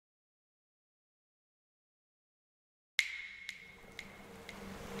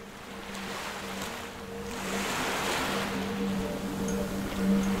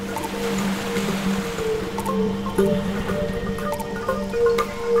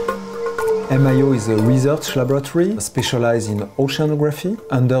M.I.O is a research laboratory specialized in oceanography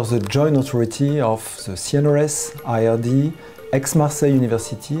under the joint authority of the CNRS, IRD, Aix-Marseille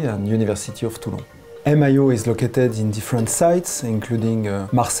University and University of Toulon. M.I.O is located in different sites, including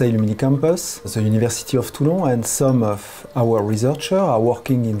Marseille Lumini Campus, the University of Toulon, and some of our researchers are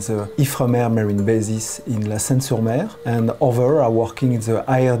working in the Ifremer Marine Basis in La Seyne-sur-Mer, and others are working in the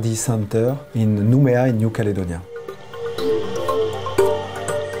IRD Center in Nouméa in New Caledonia.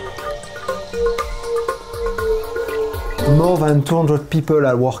 More than 200 people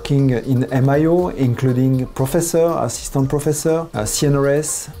are working in M.I.O, including professor, assistant professor,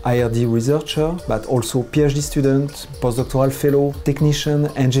 CNRS, IRD researcher, but also PhD student, postdoctoral fellow, technician,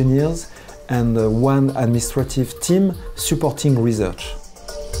 engineers, and one administrative team supporting research.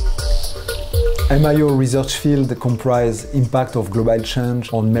 M.I.O research field comprise impact of global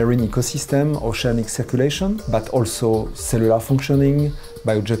change on marine ecosystem, oceanic circulation, but also cellular functioning,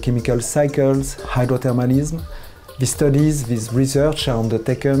 biogeochemical cycles, hydrothermalism. These studies, this research are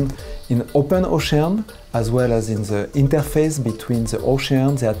undertaken in open ocean as well as in the interface between the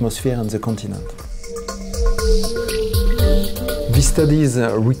ocean, the atmosphere and the continent. These studies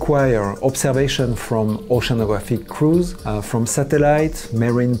require observation from oceanographic crews, from satellite,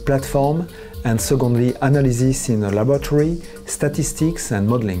 marine platform, and secondly analysis in a laboratory, statistics and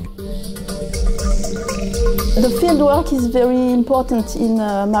modeling. The fieldwork is very important in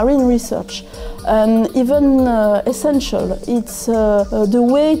marine research. Even essential. It's the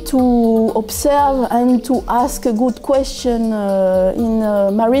way to observe and to ask a good question in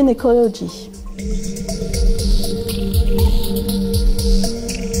marine ecology.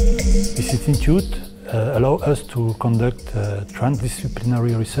 This institute allows us to conduct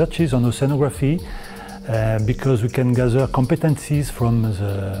transdisciplinary researches on oceanography because we can gather competencies from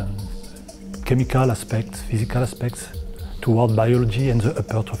the chemical aspects, physical aspects, toward biology and the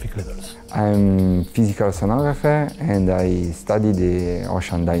upper trophic levels. I'm a physical oceanographer and I study the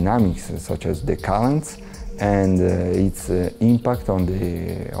ocean dynamics, such as the currents and its impact on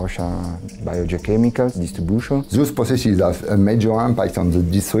the ocean biogeochemical distribution. Those processes have a major impact on the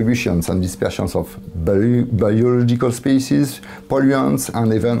distributions and dispersions of biological species, pollutants,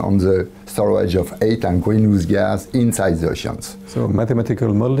 and even on the storage of heat and greenhouse gas inside the oceans. So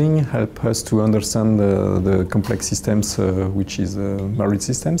mathematical modeling helps us to understand the complex systems, which is marine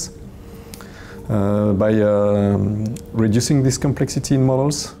systems. By reducing this complexity in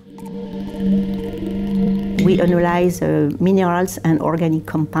models, we analyze minerals and organic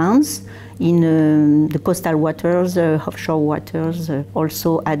compounds in the coastal waters, offshore waters,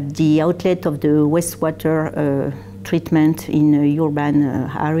 also at the outlet of the wastewater treatment in urban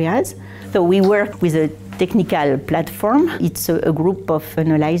areas. So we work with a technical platform. It's a group of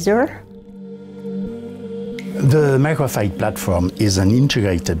analyzers. The microphyte platform is an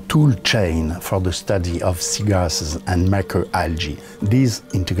integrated tool chain for the study of seagrasses and macroalgae. This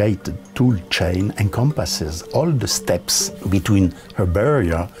integrated tool chain encompasses all the steps between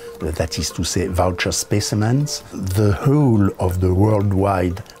herbaria, that is to say voucher specimens, the whole of the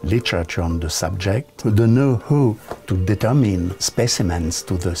worldwide literature on the subject, the know-how to determine specimens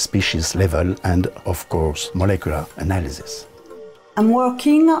to the species level, and of course molecular analysis. I'm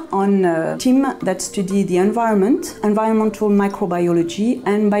working on a team that studies the environment, environmental microbiology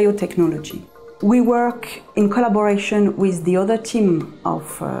and biotechnology. We work in collaboration with the other team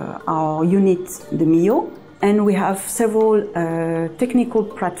of our unit, the M.I.O, and we have several technical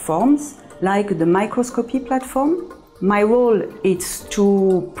platforms like the microscopy platform. My role is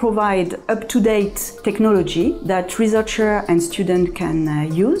to provide up-to-date technology that researchers and students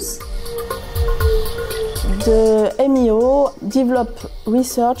can use. The M.I.O develop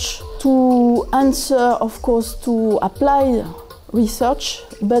research to answer, of course, to apply research,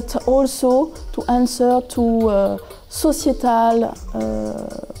 but also to answer to societal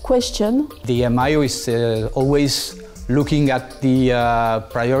question. The M.I.O is always looking at the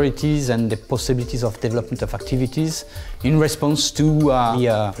priorities and the possibilities of development of activities in response to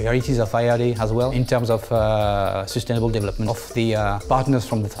the priorities of IRD as well in terms of sustainable development of the partners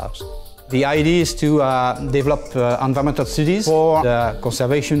from the south. The idea is to develop environmental studies for the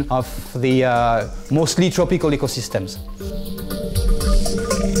conservation of the mostly tropical ecosystems.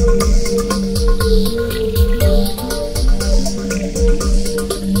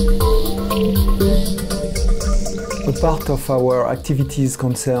 A part of our activities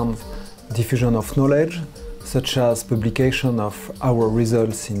concerns diffusion of knowledge, such as publication of our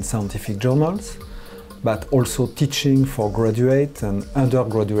results in scientific journals, but also teaching for graduate and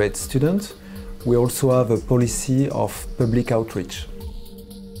undergraduate students. We also have a policy of public outreach.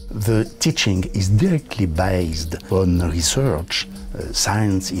 The teaching is directly based on research.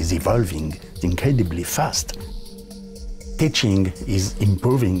 Science is evolving incredibly fast. Teaching is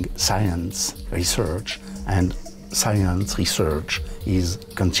improving science research, and science research is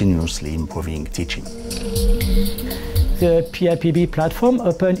continuously improving teaching. The PIPB platform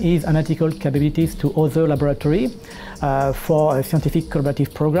opens its analytical capabilities to other laboratories for a scientific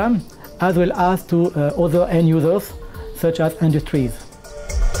collaborative program, as well as to other end users, such as industries.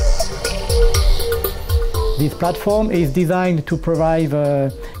 This platform is designed to provide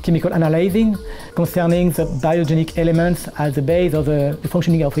chemical analyzing concerning the biogenic elements at the base of the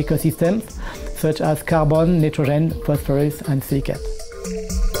functioning of ecosystems, such as carbon, nitrogen, phosphorus, and silicate.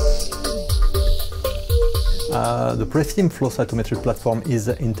 The PRESTEAM flow cytometry platform is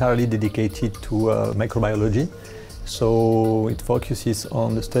entirely dedicated to microbiology. So it focuses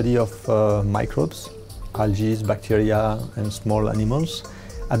on the study of microbes, algae, bacteria, and small animals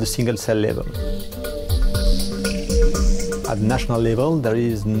at the single cell level. At national level, there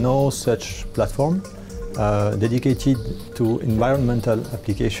is no such platform dedicated to environmental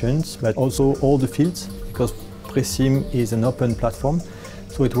applications, but also all the fields, because PRESTEAM is an open platform.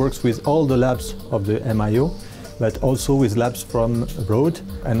 So it works with all the labs of the M.I.O, but also with labs from abroad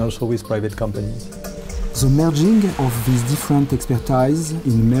and also with private companies. The merging of these different expertise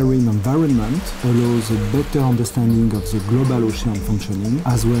in marine environment allows a better understanding of the global ocean functioning,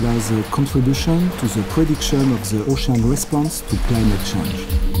 as well as a contribution to the prediction of the ocean response to climate change.